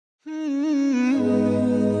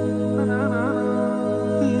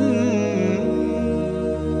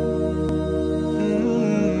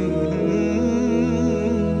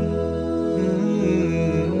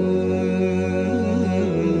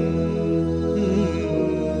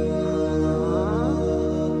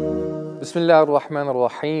Bismillah ar-Rahman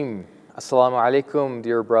ar-Rahim. Assalamu alaikum,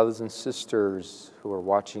 dear brothers and sisters who are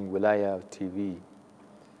watching Wilayah TV.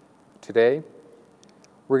 Today,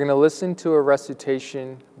 we're going to listen to a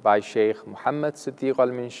recitation by Sheikh Mohamed Siddiq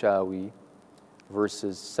El-Minshawi,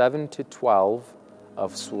 verses 7 to 12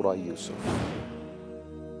 of Surah Yusuf.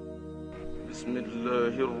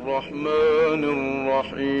 Bismillah ar-Rahman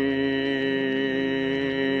ar-Rahim.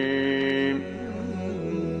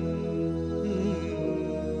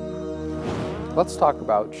 Let's talk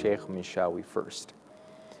about Sheikh Minshawi first.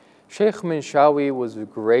 Sheikh Minshawi was a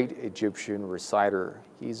great Egyptian reciter.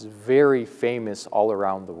 He's very famous all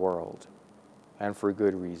around the world, and for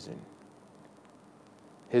good reason.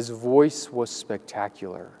 His voice was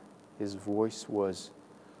spectacular. His voice was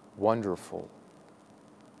wonderful.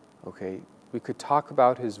 Okay, we could talk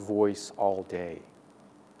about his voice all day.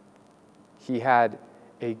 He had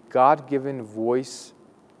a God-given voice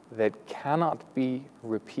that cannot be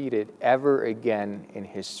repeated ever again in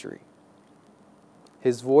history.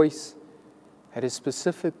 His voice had a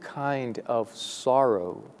specific kind of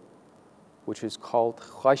sorrow, which is called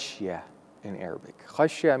khashya in Arabic.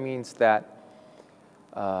 Khashya means that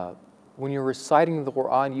when you're reciting the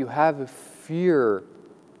Quran, you have a fear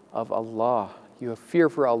of Allah. You have fear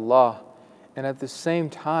for Allah, and at the same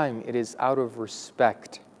time, it is out of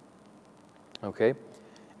respect. Okay?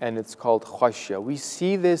 And it's called khashya. We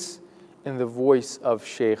see this in the voice of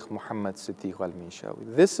Sheikh Mohamed Siddiq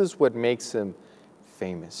El-Minshawi. This is what makes him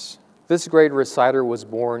famous. This great reciter was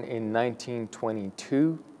born in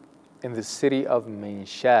 1922 in the city of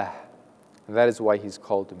Minshah. And that is why he's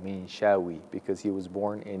called Minshawi, because he was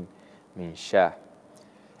born in Minshah.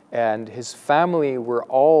 And his family were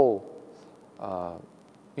all,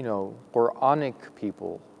 Quranic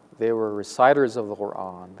people. They were reciters of the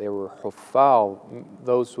Quran. They were huffaz,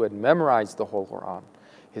 those who had memorized the whole Quran.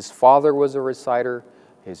 His father was a reciter.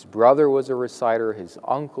 His brother was a reciter. His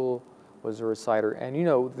uncle was a reciter. And he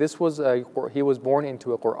was born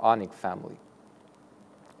into a Quranic family.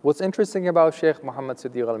 What's interesting about Sheikh Mohamed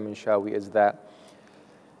Siddiq El-Minshawi is that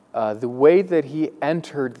the way that he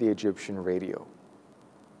entered the Egyptian radio,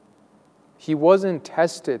 he wasn't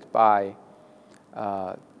tested by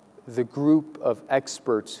the group of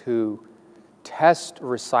experts who test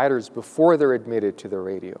reciters before they're admitted to the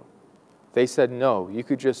radio. They said, no, you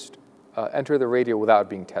could just enter the radio without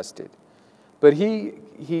being tested. But he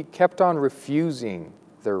kept on refusing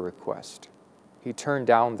their request. He turned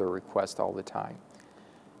down their request all the time.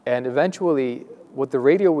 And eventually, what the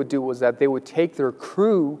radio would do was that they would take their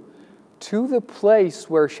crew to the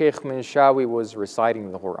place where Sheikh Minshawi was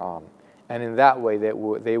reciting the Quran. And in that way,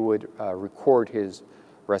 they would record his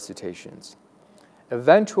recitations.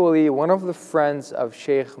 Eventually, one of the friends of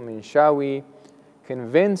Sheikh Minshawi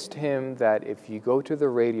convinced him that if you go to the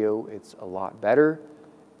radio, it's a lot better,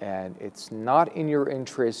 and it's not in your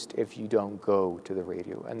interest if you don't go to the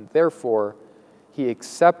radio. And therefore, he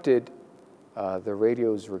accepted the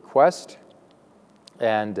radio's request,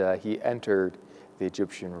 and he entered the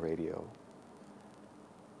Egyptian radio.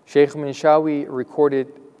 Sheikh Minshawi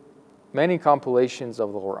recorded many compilations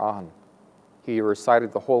of the Quran. He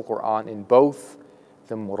recited the whole Quran in both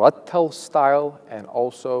the Murattal style and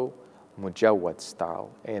also Mujawwad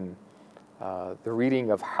style, in the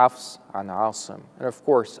reading of Hafs and Asim, and of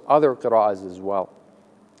course other qira'ahs as well.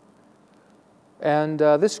 And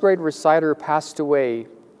this great reciter passed away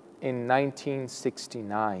in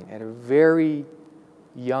 1969 at a very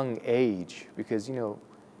young age, because a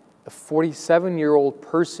 47-year-old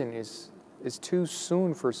person is too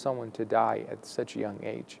soon for someone to die at such a young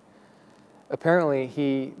age. Apparently,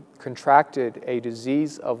 he contracted a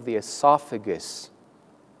disease of the esophagus,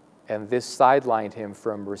 and this sidelined him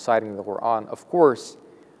from reciting the Quran. Of course,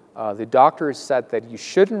 the doctors said that you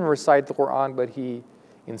shouldn't recite the Quran, but he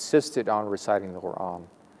insisted on reciting the Quran.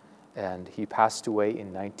 And he passed away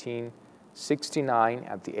in 1969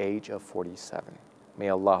 at the age of 47. May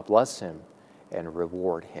Allah bless him and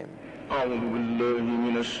reward him.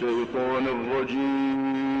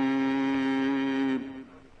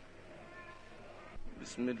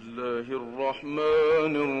 Bismillah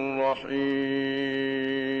ar-Rahman ar-Rahim.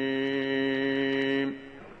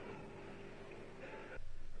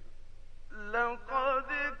 لقد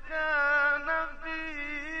كان في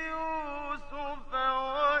يوسف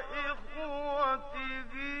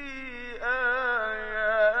وإخوته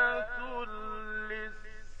آيات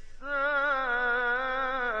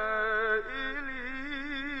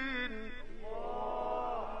للسائلين.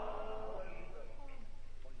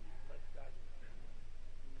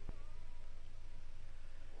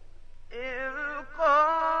 إذ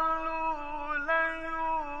قالوا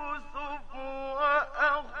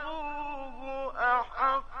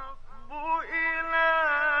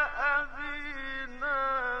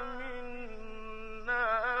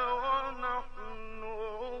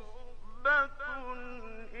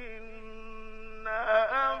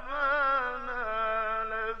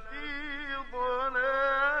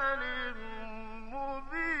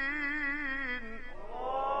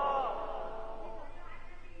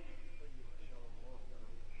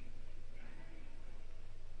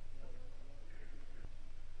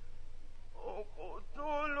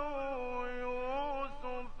اقتلوا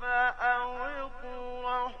يوسف أو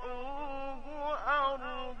اطرحوه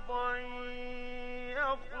أرضا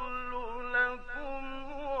يخل لكم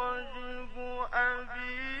وجه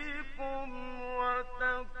أبيكم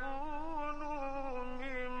وتكونوا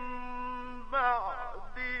من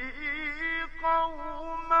بعده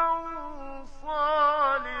قوما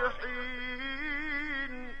صالحين.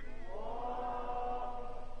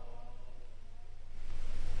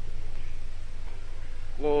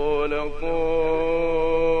 قال قائل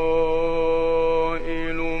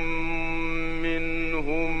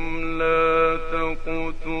منهم لا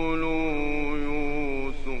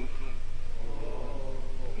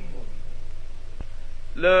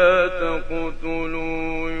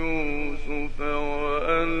تقتلوا يوسف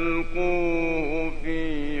وألقوه في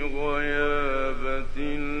غيابة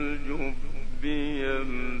الجب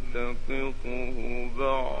يلتقطه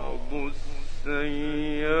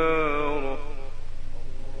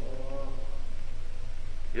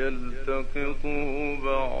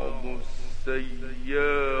بعض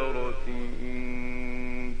السيارة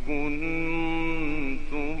إن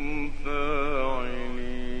كنتم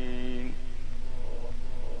فاعلين.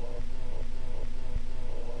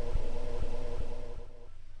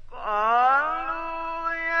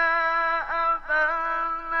 قالوا يا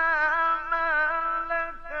أبانا ما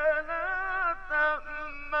لك لا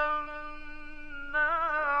تأمنا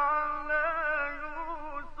على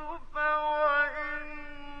يوسف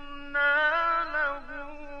وإنا له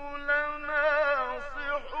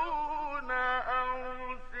لناصحون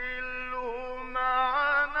أرسله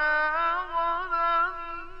معنا غدا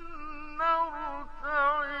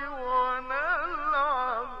نرتع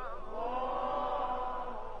ونلعب.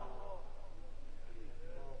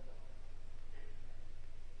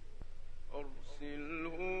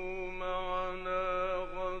 أرسله معنا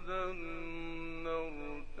غدا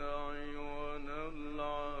نرتع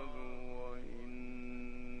ونلعب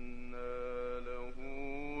وإنا له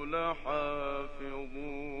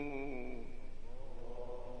لحافظون.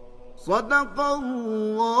 صدق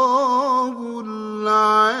الله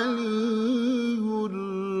العلي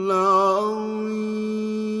العظيم.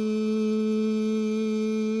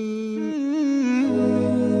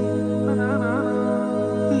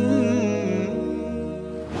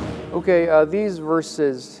 Okay, these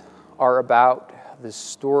verses are about the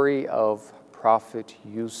story of Prophet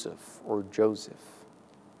Yusuf or Joseph.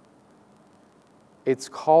 It's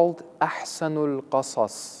called Ahsanul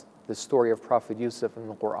Qasas. The story of Prophet Yusuf in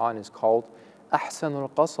the Quran is called Ahsanul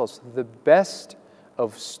Qasas, the best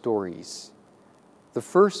of stories. The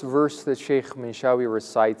first verse that Sheikh Minshawi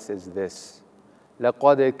recites is this: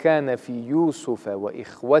 لَقَدْ كَانَ فِي يُوسُفَ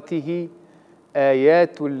وَإِخْوَتِهِ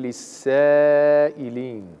آيَاتٌ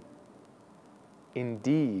لِلسَّائِلِينَ.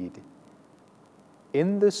 Indeed,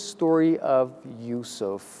 in the story of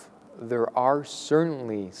Yusuf, there are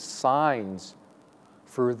certainly signs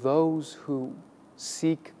for those who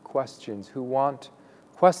seek questions, who want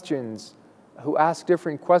questions, who ask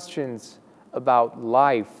different questions about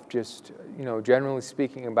life, just, generally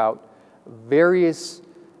speaking about various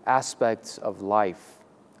aspects of life.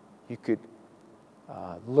 You could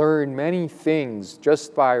learn many things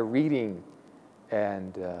just by reading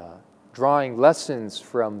and drawing lessons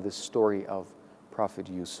from the story of Prophet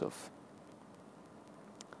Yusuf.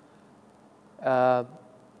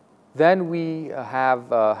 Then we have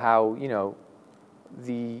how,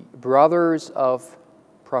 the brothers of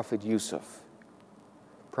Prophet Yusuf.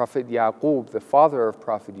 Prophet Yaqub, the father of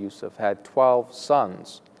Prophet Yusuf, had 12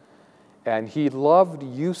 sons. And he loved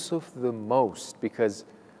Yusuf the most because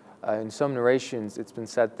in some narrations it's been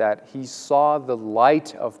said that he saw the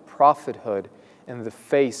light of prophethood in the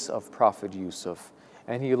face of Prophet Yusuf.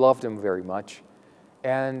 And he loved him very much.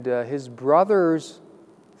 And his brothers,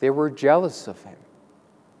 they were jealous of him.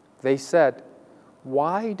 They said,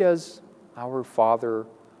 "Why does our father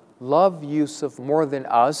love Yusuf more than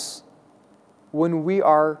us when we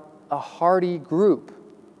are a hardy group?"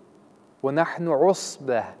 وَنَحْنُ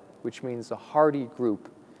عُصْبَةٌ, which means a hardy group.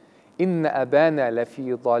 إِنَّ أَبَانَا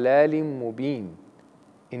لَفِي ضَلَالٍ مُبِينٍ.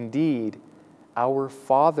 Indeed, our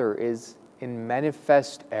father is in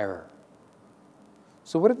manifest error.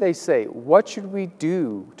 So what did they say? What should we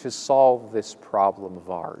do to solve this problem of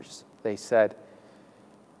ours? They said,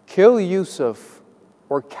 kill Yusuf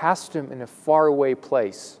or cast him in a faraway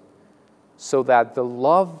place so that the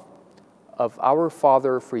love of our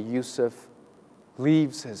father for Yusuf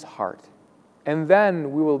leaves his heart. And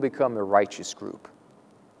then we will become a righteous group.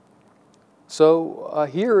 So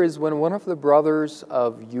here is when one of the brothers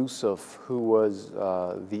of Yusuf, who was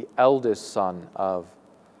the eldest son of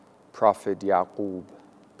Prophet Yaqub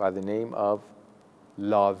by the name of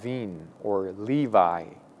Lavin or Levi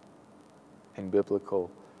in biblical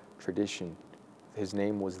tradition. His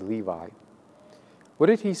name was Levi. What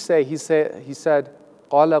did he say? He said,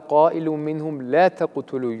 قال قائل منهم لا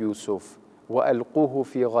تقتلوا يوسف وألقوه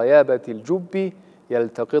في غيابة الجب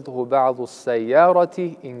يلتقطه بعض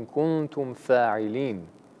السيارة إن كنتم فاعلين.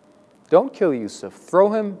 Don't kill Yusuf.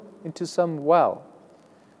 Throw him into some well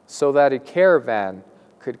so that a caravan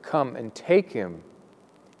could come and take him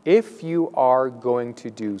if you are going to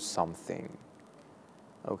do something.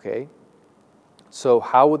 Okay? So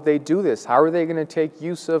how would they do this? How are they going to take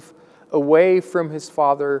Yusuf away from his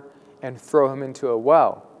father and throw him into a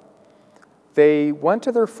well? They went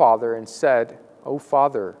to their father and said, "Oh,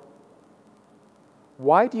 father,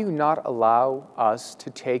 why do you not allow us to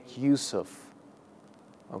take Yusuf?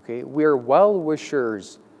 Okay, we're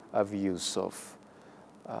well-wishers of Yusuf.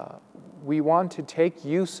 We want to take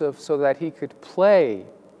Yusuf so that he could play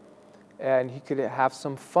and he could have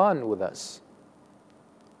some fun with us."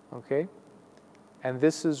 Okay? And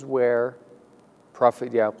this is where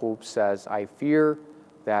Prophet Yaqub says, "I fear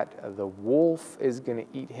that the wolf is going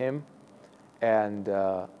to eat him, and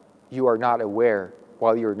you are not aware,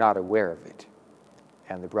 while you're not aware of it."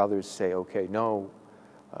 And the brothers say, "Okay, no,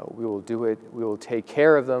 we will do it. We will take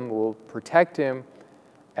care of them. We'll protect him,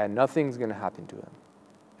 and nothing's going to happen to him."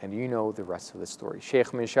 And you know the rest of the story. Sheikh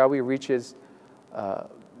Minshawi reaches,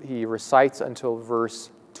 he recites until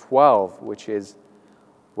verse 12, which is,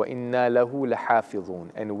 وَإِنَّا لَهُ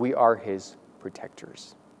لَحَافِظُونَ, and we are his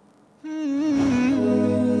protectors.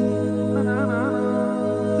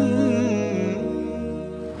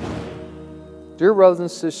 Dear brothers and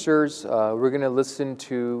sisters, we're going to listen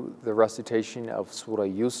to the recitation of Surah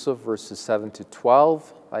Yusuf, verses 7 to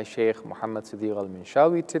 12 by Sheikh Mohamed Siddiq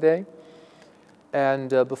El-Minshawi today. And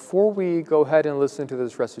before we go ahead and listen to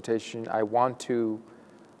this recitation, I want to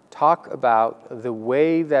talk about the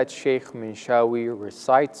way that Sheikh Minshawi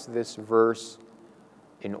recites this verse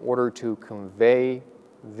in order to convey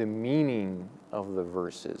the meaning of the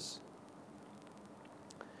verses.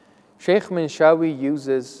 Sheikh Minshawi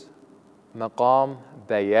uses Maqam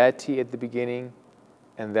Bayati at the beginning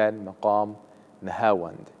and then Maqam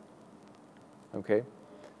Nahawand. Okay?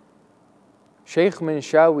 Sheikh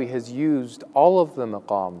Minshawi has used all of the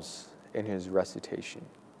maqams in his recitation.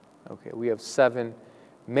 Okay, we have 7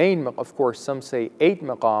 main, of course, some say 8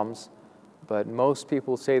 maqams, but most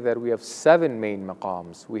people say that we have 7 main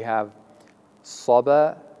maqams. We have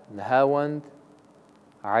Saba, Nahawand,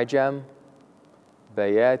 Ajam,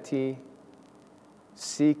 Bayati,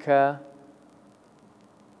 Sika,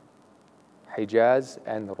 Hijaz,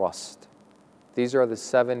 and Rast. These are the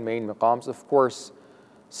 7 main maqams. Of course,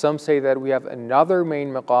 some say that we have another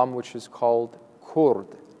main maqam which is called Kurd.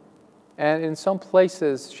 And in some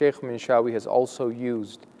places, Sheikh Minshawi has also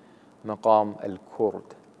used Maqam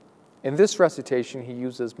al-Kurd. In this recitation, he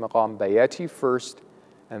uses Maqam Bayati first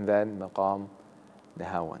and then Maqam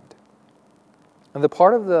Nahawand. And the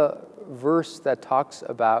part of the verse that talks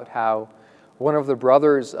about how one of the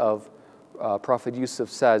brothers of Prophet Yusuf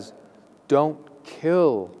says, "Don't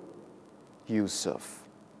kill Yusuf,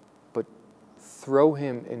 but throw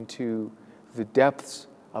him into the depths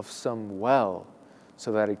of some well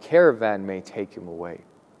so that a caravan may take him away."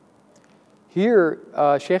 Here,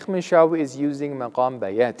 Sheikh Minshawi is using Maqam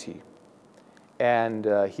Bayati, and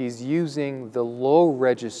he's using the low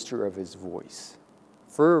register of his voice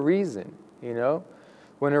for a reason, you know?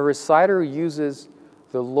 When a reciter uses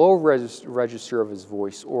the low register of his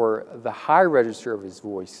voice or the high register of his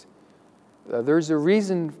voice, there's a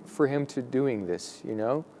reason for him to doing this, you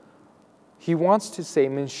know? He wants to say,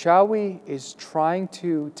 Minshawi is trying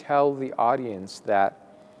to tell the audience that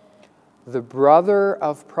the brother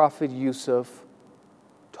of Prophet Yusuf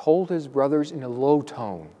told his brothers in a low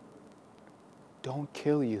tone, "Don't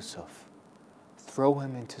kill Yusuf. Throw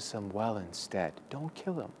him into some well instead. Don't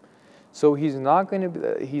kill him." So he's not going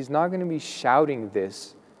to be shouting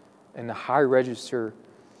this in a high register,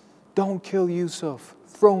 "Don't kill Yusuf.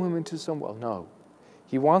 Throw him into some well." No.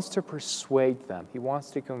 He wants to persuade them. He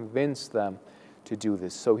wants to convince them to do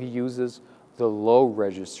this. So he uses the low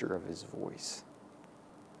register of his voice.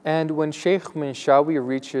 And when Sheikh Minshawi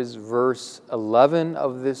reaches verse 11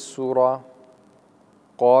 of this surah,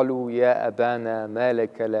 قَالُوا يَا أَبَانَا مَا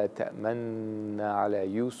لَكَ لَا تَأْمَنَّ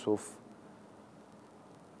عَلَى يُوسُفَ,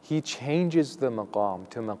 he changes the maqam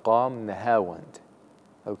to Maqam Nahawand.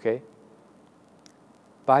 Okay?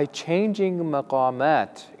 By changing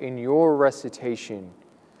Maqamat in your recitation,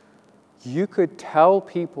 you could tell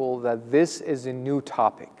people that this is a new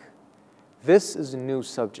topic. This is a new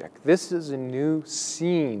subject. This is a new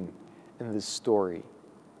scene in this story.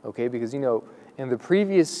 Okay, because you know, in the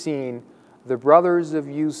previous scene, the brothers of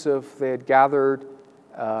Yusuf, they had gathered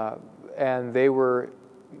and they were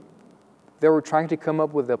trying to come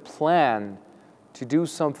up with a plan to do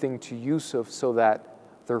something to Yusuf so that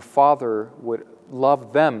their father would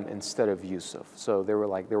love them instead of Yusuf. So they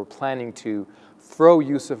were planning to throw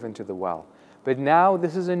Yusuf into the well. But now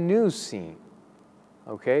this is a new scene.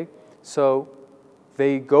 Okay? So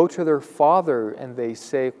they go to their father and they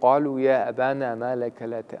say, قَالُوا يَا أَبَانَا مَا لَكَ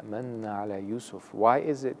لَا تَأْمَنَّا عَلَى يُوسُف. Why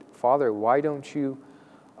is it, Father, why don't you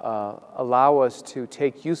allow us to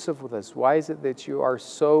take Yusuf with us? Why is it that you are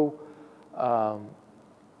so,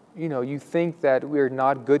 you think that we are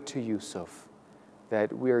not good to Yusuf,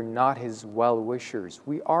 that we are not his well-wishers?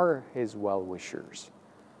 We are his well-wishers.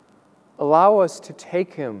 Allow us to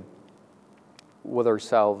take him with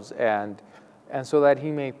ourselves and so that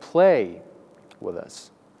he may play with us.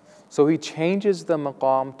 So he changes the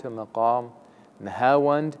maqam to maqam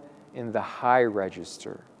nahawand in the high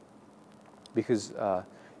register. Because,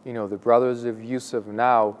 the brothers of Yusuf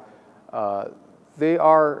now, they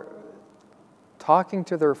are talking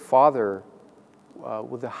to their father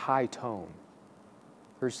with a high tone.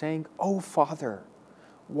 They're saying, "Oh, Father,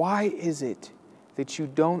 why is it that you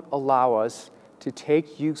don't allow us to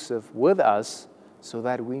take Yusuf with us so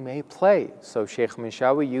that we may play?" So Sheikh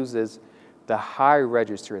Minshawi uses the high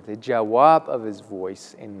register, the jawab of his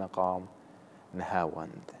voice in maqam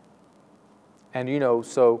nahawand. And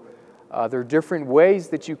there are different ways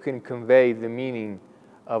that you can convey the meaning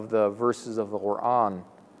of the verses of the Quran.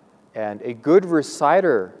 And a good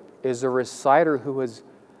reciter is a reciter who is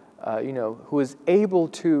able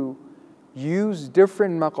to use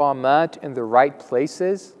different maqamat in the right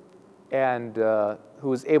places, and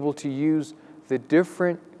who is able to use the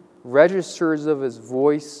different registers of his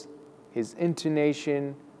voice, his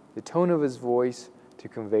intonation, the tone of his voice to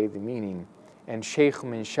convey the meaning. And Sheikh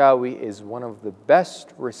Minshawi is one of the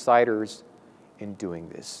best reciters in doing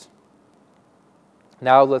this.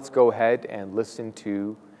 Now let's go ahead and listen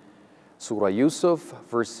to Surah Yusuf,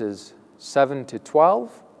 verses 7 to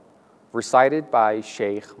 12, recited by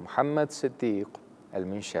Sheikh Mohamed Siddiq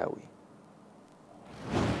El-Minshawi.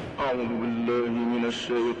 أعوذ بالله من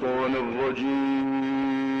الشيطان الرجيم.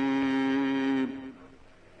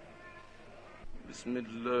 بسم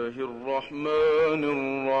الله الرحمن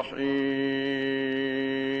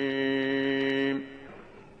الرحيم.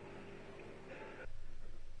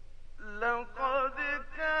 لقد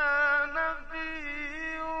كان في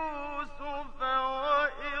يوسف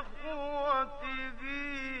وإخوته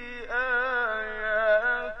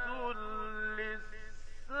آيات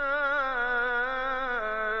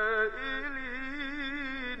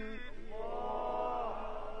للسائلين.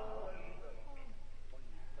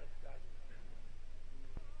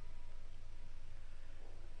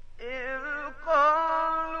 إذ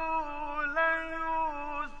قالوا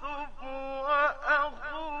ليوسف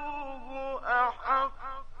وأخوه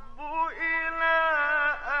أحب إلى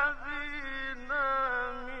أبينا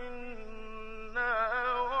منا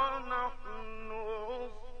ونحن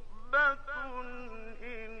عصبة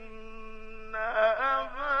إن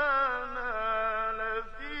أبانا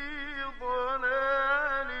لفي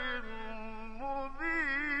ضلال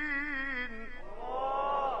مبين.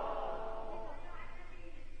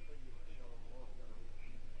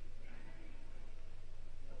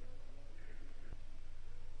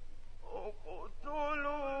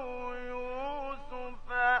 اقتلوا يوسف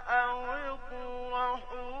أو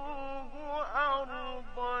اطرحوه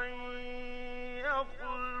أرضا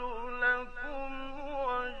يخل لكم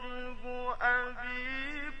وجه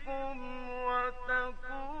أبيكم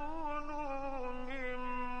وتكونوا من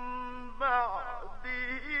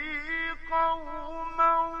بعده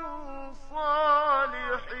قوما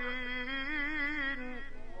صالحين.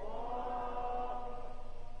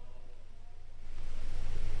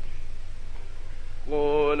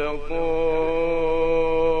 قال قائل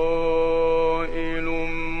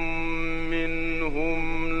منهم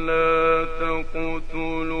لا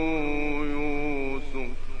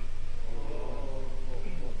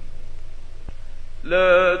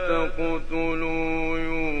تقتلوا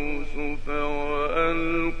يوسف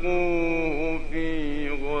وألقوه في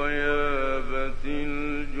غيابة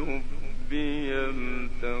الجب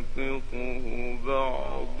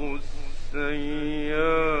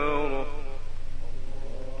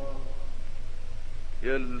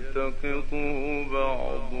يلتقطه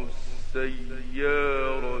بعض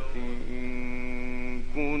السيارة إن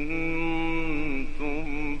كنتم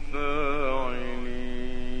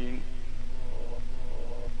فاعلين.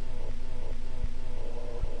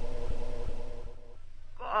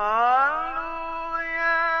 قالوا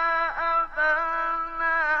يا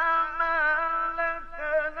أبانا ما لك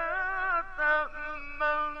لا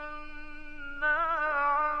تأمنا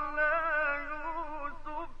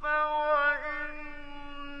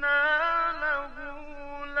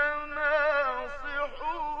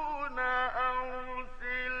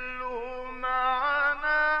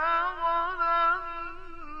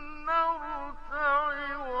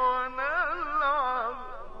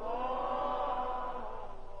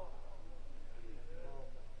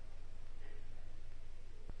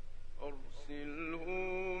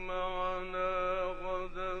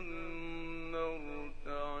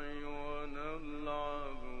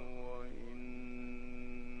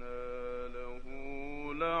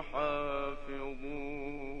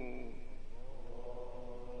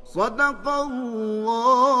صدق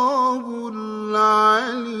الله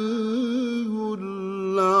العلي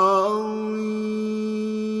العظيم.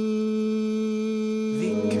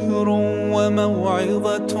 ذكر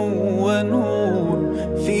وموعظة ونور،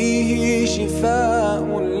 فيه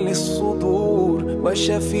شفاء للصدور،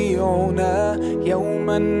 وشفيعنا يوم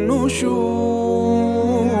النشور.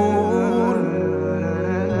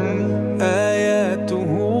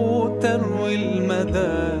 آياته تروي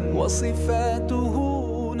المدى وصفات